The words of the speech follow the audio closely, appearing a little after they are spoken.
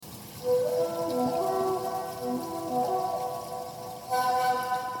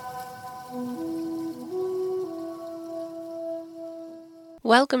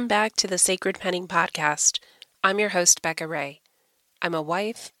Welcome back to the Sacred Penning Podcast. I'm your host, Becca Ray. I'm a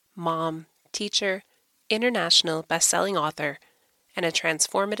wife, mom, teacher, international best-selling author, and a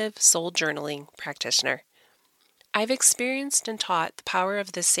transformative soul journaling practitioner. I've experienced and taught the power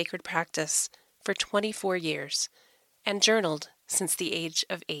of this sacred practice for 24 years and journaled since the age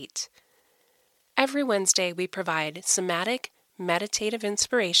of 8. Every Wednesday, we provide somatic, meditative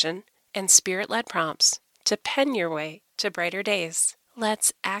inspiration and spirit-led prompts to pen your way to brighter days.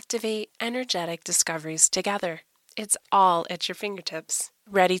 Let's activate energetic discoveries together. It's all at your fingertips.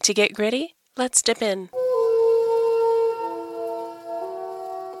 Ready to get gritty? Let's dip in.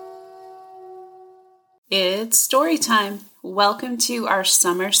 It's story time. Welcome to our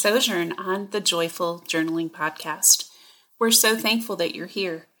summer sojourn on the Joyful Journaling Podcast. We're so thankful that you're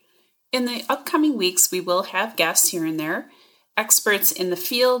here. In the upcoming weeks, we will have guests here and there, experts in the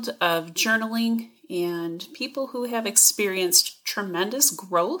field of journaling, and people who have experienced tremendous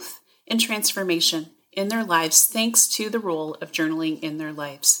growth and transformation in their lives thanks to the role of journaling in their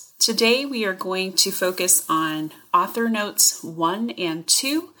lives. Today, we are going to focus on author notes 1 and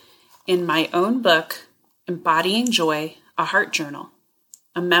 2 in my own book, Embodying Joy, a Heart Journal,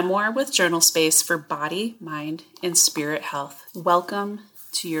 a memoir with journal space for body, mind, and spirit health. Welcome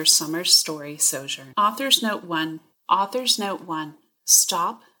to your summer story sojourn. Author's Note 1. Author's Note 1.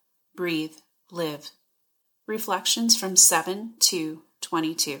 Stop, breathe, live. Reflections from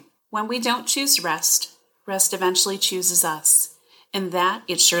 7/2/22. When we don't choose rest, rest eventually chooses us, and that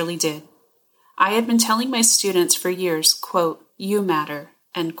it surely did. I had been telling my students for years, quote, "You matter,"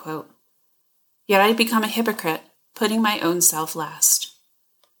 end quote. Yet I'd become a hypocrite, putting my own self last.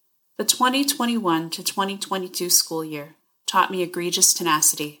 The 2021 to 2022 school year taught me egregious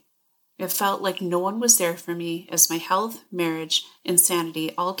tenacity. It felt like no one was there for me as my health, marriage, and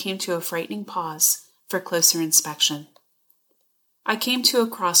sanity all came to a frightening pause for closer inspection. I came to a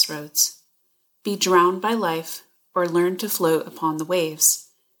crossroads. Be drowned by life or learn to float upon the waves.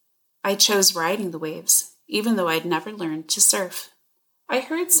 I chose riding the waves, even though I'd never learned to surf. I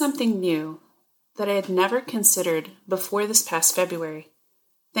heard something new that I had never considered before this past February.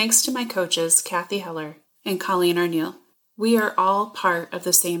 Thanks to my coaches, Kathy Heller and Colleen Arneal, we are all part of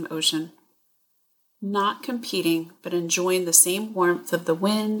the same ocean. Not competing, but enjoying the same warmth of the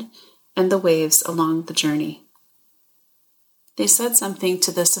wind and the waves along the journey. They said something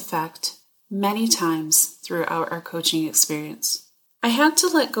to this effect many times throughout our coaching experience. I had to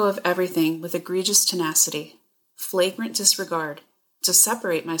let go of everything with egregious tenacity, flagrant disregard, to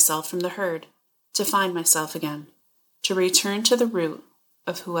separate myself from the herd, to find myself again, to return to the root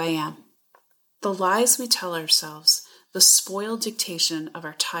of who I am. The lies we tell ourselves, the spoiled dictation of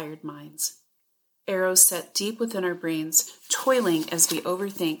our tired minds. Arrows set deep within our brains, toiling as we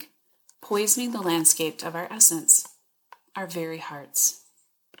overthink, poisoning the landscape of our essence, our very hearts.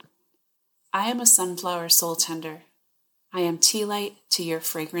 I am a sunflower soul tender. I am tea light to your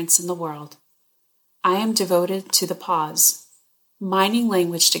fragrance in the world. I am devoted to the pause, mining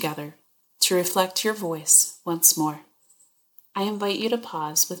language together to reflect your voice once more. I invite you to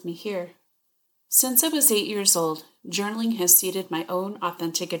pause with me here. Since I was 8 years old, journaling has seeded my own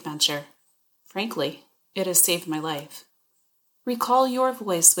authentic adventure. Frankly, it has saved my life. Recall your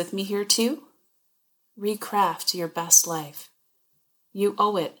voice with me here too. Recraft your best life. You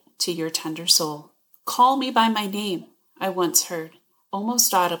owe it to your tender soul. Call me by my name, I once heard,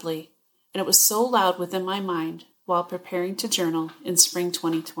 almost audibly, and it was so loud within my mind while preparing to journal in spring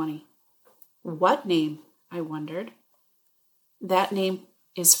 2020. What name? I wondered. That name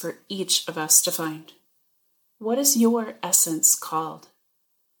is for each of us to find. What is your essence called?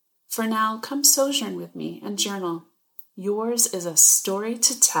 For now, come sojourn with me and journal. Yours is a story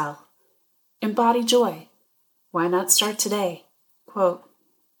to tell. Embody joy. Why not start today? Quote,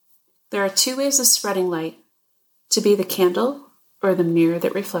 there are 2 ways of spreading light, to be the candle or the mirror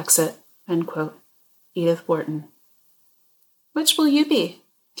that reflects it, end quote. Edith Wharton. Which will you be,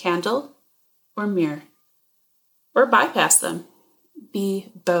 candle or mirror? Or bypass them?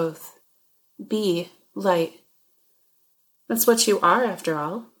 Be both. Be light. That's what you are, after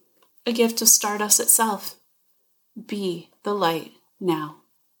all. A gift of Stardust itself. Be the light now.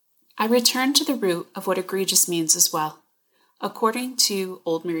 I return to the root of what egregious means as well. According to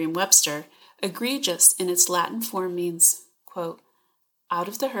Old Merriam-Webster, egregious in its Latin form means, quote, out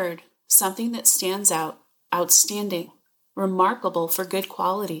of the herd, something that stands out, outstanding, remarkable for good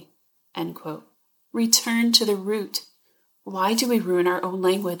quality, end quote. Return to the root. Why do we ruin our own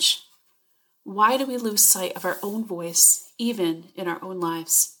language? Why do we lose sight of our own voice, even in our own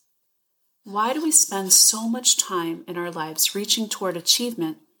lives? Why do we spend so much time in our lives reaching toward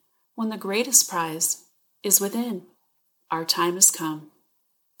achievement when the greatest prize is within? Our time has come.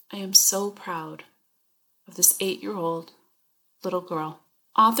 I am so proud of this 8-year-old little girl.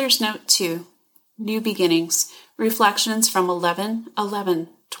 Author's Note 2, New Beginnings, Reflections from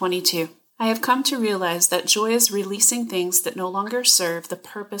 11/11/22. I have come to realize that joy is releasing things that no longer serve the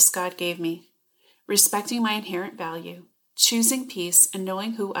purpose God gave me, respecting my inherent value, choosing peace, and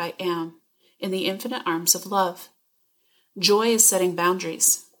knowing who I am in the infinite arms of love. Joy is setting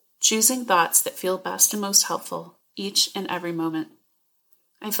boundaries, choosing thoughts that feel best and most helpful each and every moment.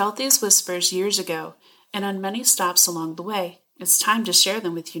 I felt these whispers years ago and on many stops along the way. It's time to share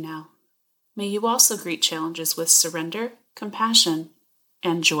them with you now. May you also greet challenges with surrender, compassion,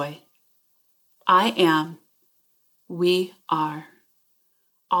 and joy. I am. We are.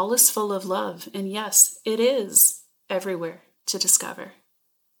 All is full of love, and yes, it is everywhere to discover.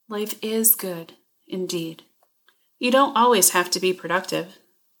 Life is good, indeed. You don't always have to be productive.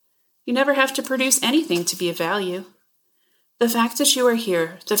 You never have to produce anything to be of value. The fact that you are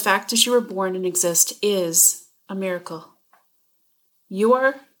here, the fact that you were born and exist is a miracle. You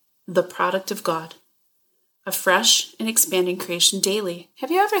are the product of God, a fresh and expanding creation daily.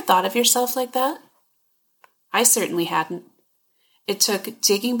 Have you ever thought of yourself like that? I certainly hadn't. It took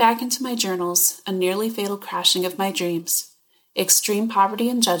digging back into my journals, a nearly fatal crashing of my dreams, extreme poverty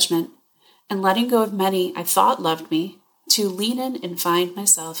and judgment, and letting go of many I thought loved me to lean in and find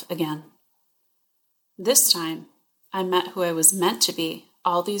myself again. This time, I met who I was meant to be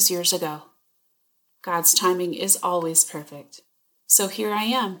all these years ago. God's timing is always perfect. So here I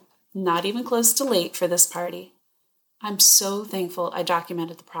am, not even close to late for this party. I'm so thankful I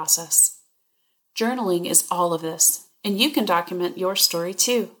documented the process. Journaling is all of this, and you can document your story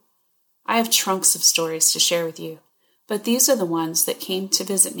too. I have trunks of stories to share with you, but these are the ones that came to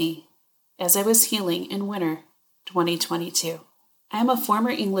visit me as I was healing in winter 2022. I am a former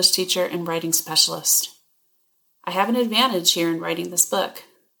English teacher and writing specialist. I have an advantage here in writing this book,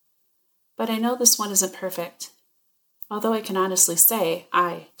 but I know this one isn't perfect, although I can honestly say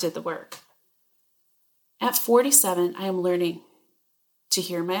I did the work. At 47, I am learning to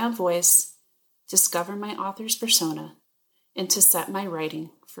hear my own voice, discover my author's persona, and to set my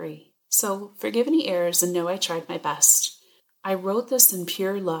writing free. So forgive any errors and know I tried my best. I wrote this in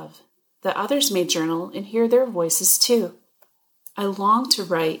pure love, that others may journal and hear their voices too. I long to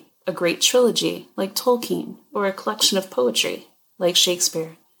write a great trilogy like Tolkien or a collection of poetry like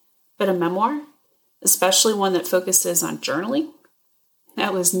Shakespeare, but a memoir, especially one that focuses on journaling,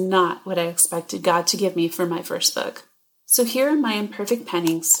 that was not what I expected God to give me for my first book. So here are my imperfect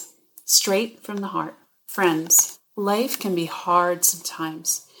pennings, straight from the heart. Friends, life can be hard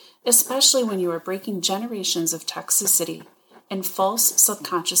sometimes, especially when you are breaking generations of toxicity and false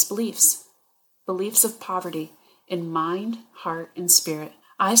subconscious beliefs of poverty in mind, heart, and spirit.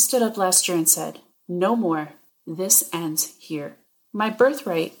 I stood up last year and said, no more. This ends here. My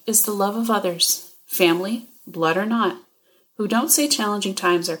birthright is the love of others, family, blood or not, who don't say challenging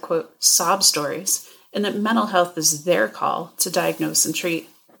times are, quote, sob stories, and that mental health is their call to diagnose and treat.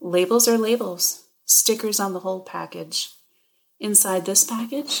 Labels are labels, stickers on the whole package. Inside this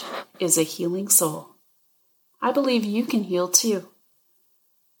package is a healing soul. I believe you can heal too.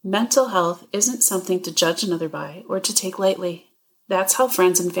 Mental health isn't something to judge another by or to take lightly. That's how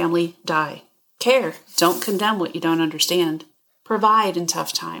friends and family die. Care. Don't condemn what you don't understand. Provide in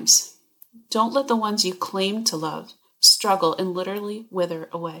tough times. Don't let the ones you claim to love struggle and literally wither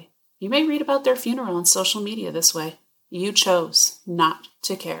away. You may read about their funeral on social media this way. You chose not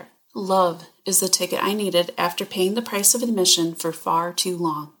to care. Love is the ticket I needed after paying the price of admission for far too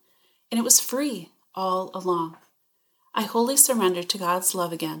long. And it was free all along. I wholly surrendered to God's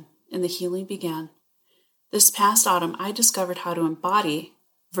love again, and the healing began. This past autumn, I discovered how to embody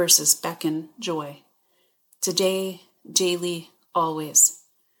versus beckon joy. Today, daily, always.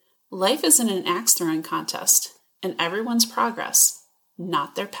 Life isn't an axe throwing contest, and everyone's progress,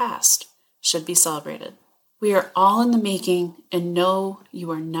 not their past, should be celebrated. We are all in the making, and know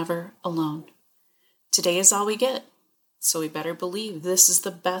you are never alone. Today is all we get, so we better believe this is the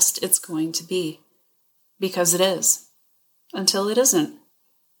best it's going to be, because it is, until it isn't,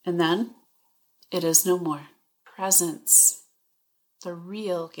 and then it is no more. Presence, the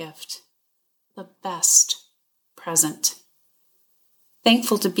real gift, the best present.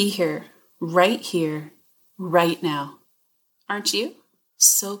 Thankful to be here, right now. Aren't you?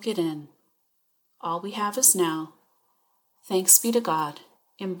 Soak it in. All we have is now. Thanks be to God.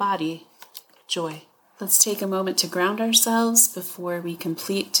 Embody joy. Let's take a moment to ground ourselves before we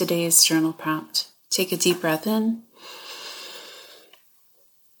complete today's journal prompt. Take a deep breath in.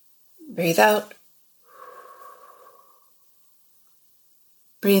 Breathe out.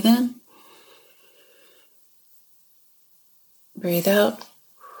 Breathe in. Breathe out.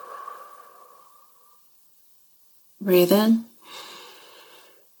 Breathe in.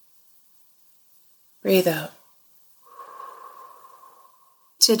 Breathe out.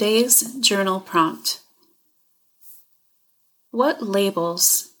 Today's journal prompt. What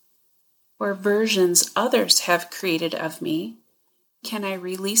labels or versions others have created of me can I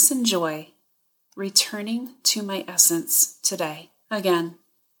release in joy, returning to my essence today? Again,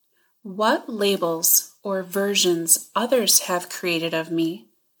 what labels or versions others have created of me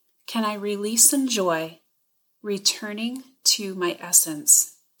can I release in joy, returning to my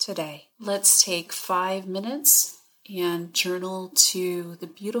essence today? Let's take 5 minutes and journal to the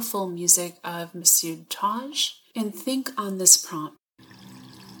beautiful music of Masood Taj and think on this prompt.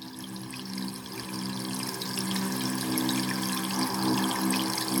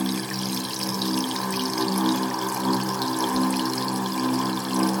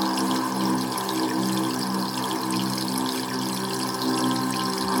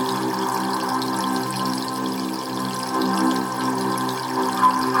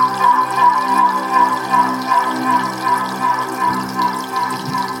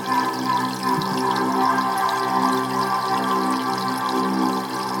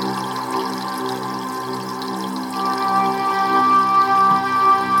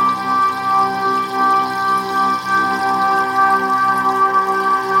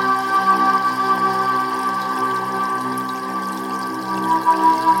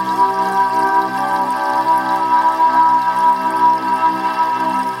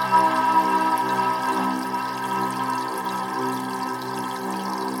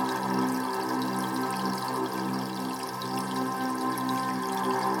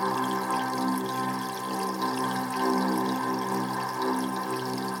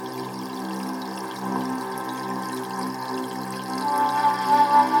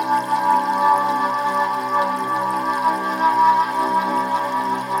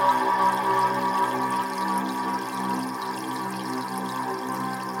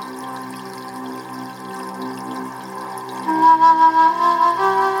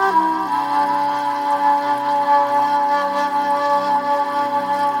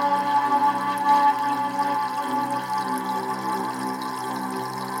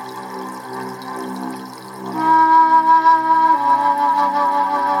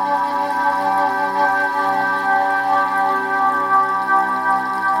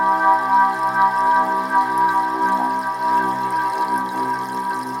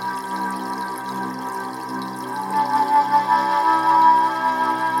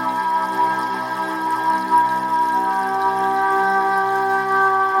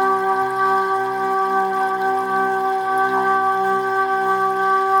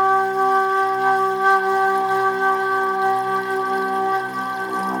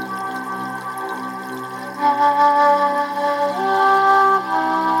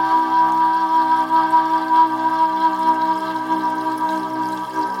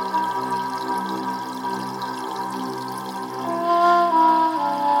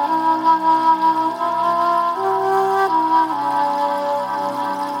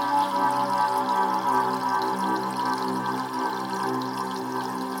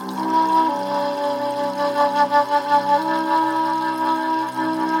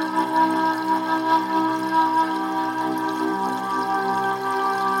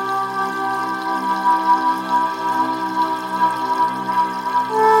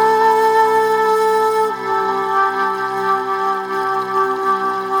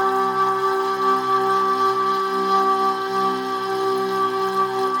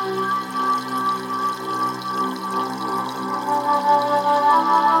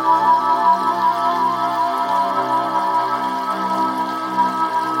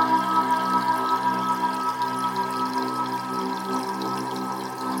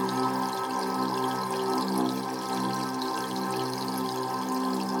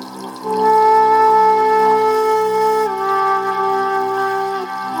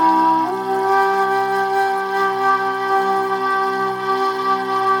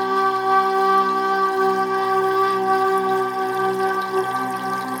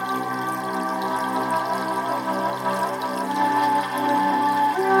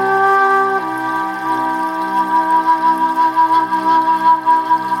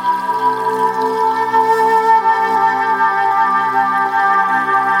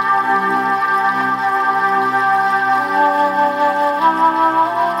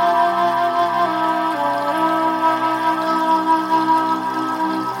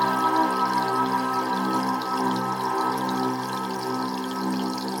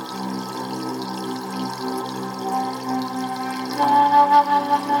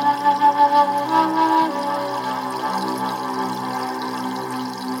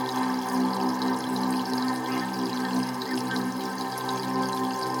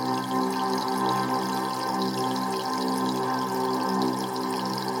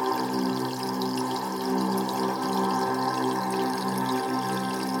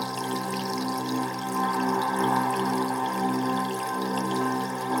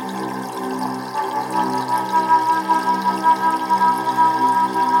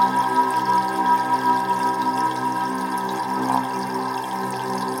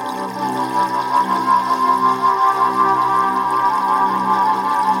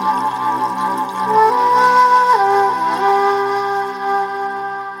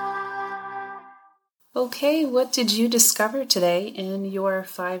 Okay, what did you discover today in your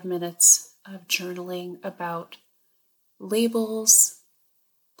 5 minutes of journaling about labels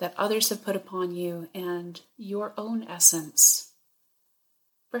that others have put upon you and your own essence?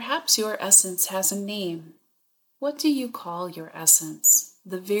 Perhaps your essence has a name. What do you call your essence?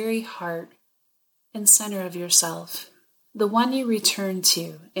 The very heart and center of yourself, the one you return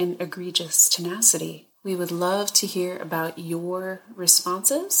to in egregious tenacity. We would love to hear about your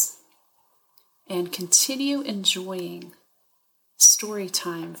responses and continue enjoying story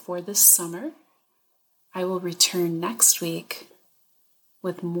time for this summer. I will return next week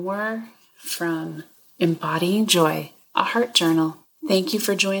with more from Embodying Joy, a heart journal. Thank you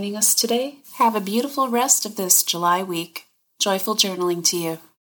for joining us today. Have a beautiful rest of this July week. Joyful journaling to you.